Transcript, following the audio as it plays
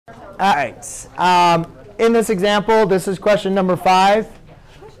All right. In this example, this is question number 5.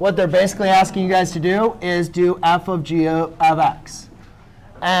 What they're basically asking you guys to do is do f of g of x.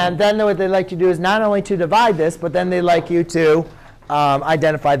 And then what they'd like you to do is not only to divide this, but then they'd like you to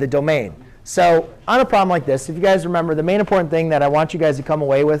identify the domain. So on a problem like this, if you guys remember, the main important thing that I want you guys to come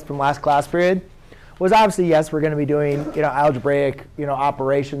away with from last class period was obviously, yes, we're going to be doing algebraic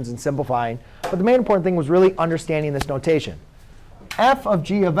operations and simplifying. But the main important thing was really understanding this notation. F of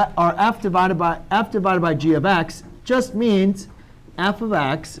g of or f divided by g of x just means f of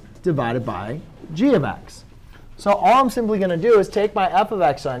x divided by g of x. So all I'm simply going to do is take my f of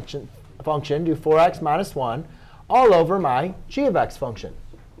x function, do 4x minus 1, all over my g of x function.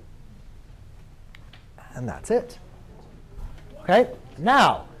 And that's it. OK?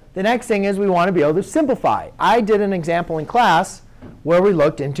 Now, the next thing is we want to be able to simplify. I did an example in class where we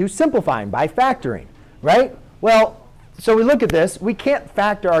looked into simplifying by factoring, right? Well, so we look at this. We can't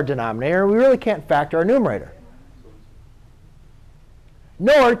factor our denominator. We really can't factor our numerator.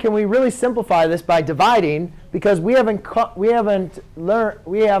 Nor can we really simplify this by dividing, because we haven't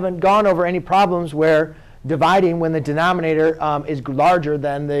gone over any problems where dividing when the denominator is larger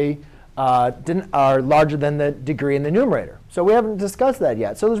than the degree in the numerator. So we haven't discussed that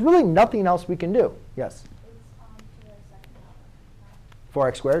yet. So there's really nothing else we can do. Yes?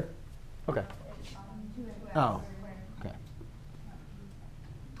 4x squared? OK. Oh. OK.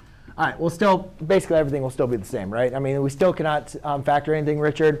 All right. Well, still, basically everything will still be the same, right? I mean, we still cannot factor anything,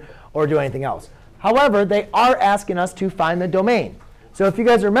 Richard, or do anything else. However, they are asking us to find the domain. So if you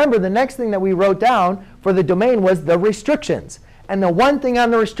guys remember, the next thing that we wrote down for the domain was the restrictions. And the one thing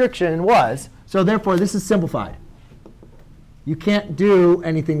on the restriction was, so therefore this is simplified. You can't do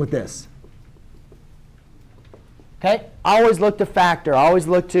anything with this. OK? Always look to factor. Always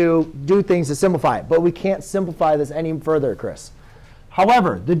look to do things to simplify it. But we can't simplify this any further, Chris.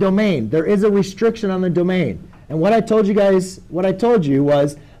 However, the domain, there is a restriction on the domain. And what I told you guys, what I told you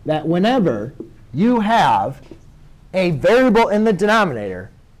was that whenever you have a variable in the denominator,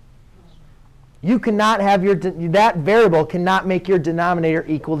 you cannot have that variable cannot make your denominator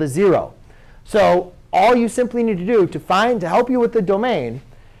equal to 0. So all you simply need to do to help you with the domain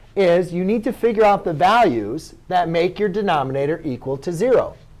is you need to figure out the values that make your denominator equal to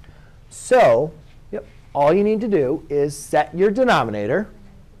 0. So all you need to do is set your denominator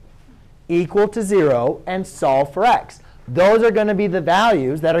equal to 0 and solve for x. Those are going to be the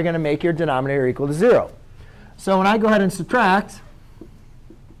values that are going to make your denominator equal to 0. So when I go ahead and subtract,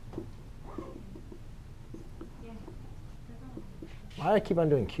 why do I keep on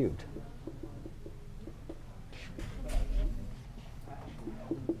doing cubed?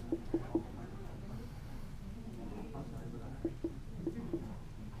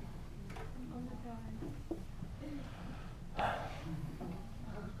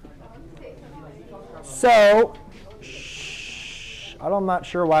 So I'm not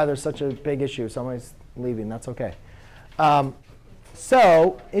sure why there's such a big issue. Somebody's leaving. That's OK.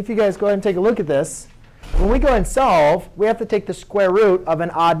 So if you guys go ahead and take a look at this, when we go and solve, we have to take the square root of an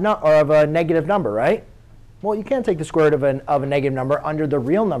or of a negative number, right? Well, you can't take the square root of a negative number under the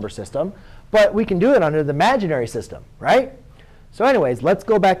real number system. But we can do it under the imaginary system, right? So anyways, let's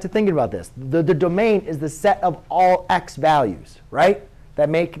go back to thinking about this. The domain is the set of all x values, right, that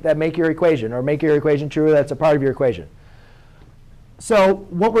make your equation, or make your equation true. That's a part of your equation. So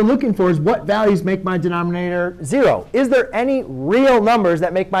what we're looking for is what values make my denominator 0. Is there any real numbers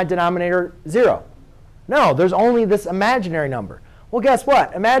that make my denominator 0? No, there's only this imaginary number. Well, guess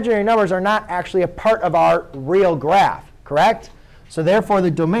what? Imaginary numbers are not actually a part of our real graph, correct? So therefore,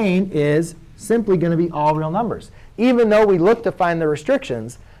 the domain is simply going to be all real numbers. Even though we look to find the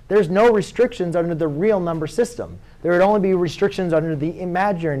restrictions, there's no restrictions under the real number system. There would only be restrictions under the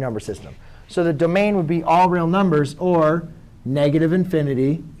imaginary number system. So the domain would be all real numbers, or negative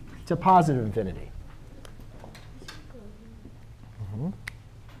infinity to positive infinity.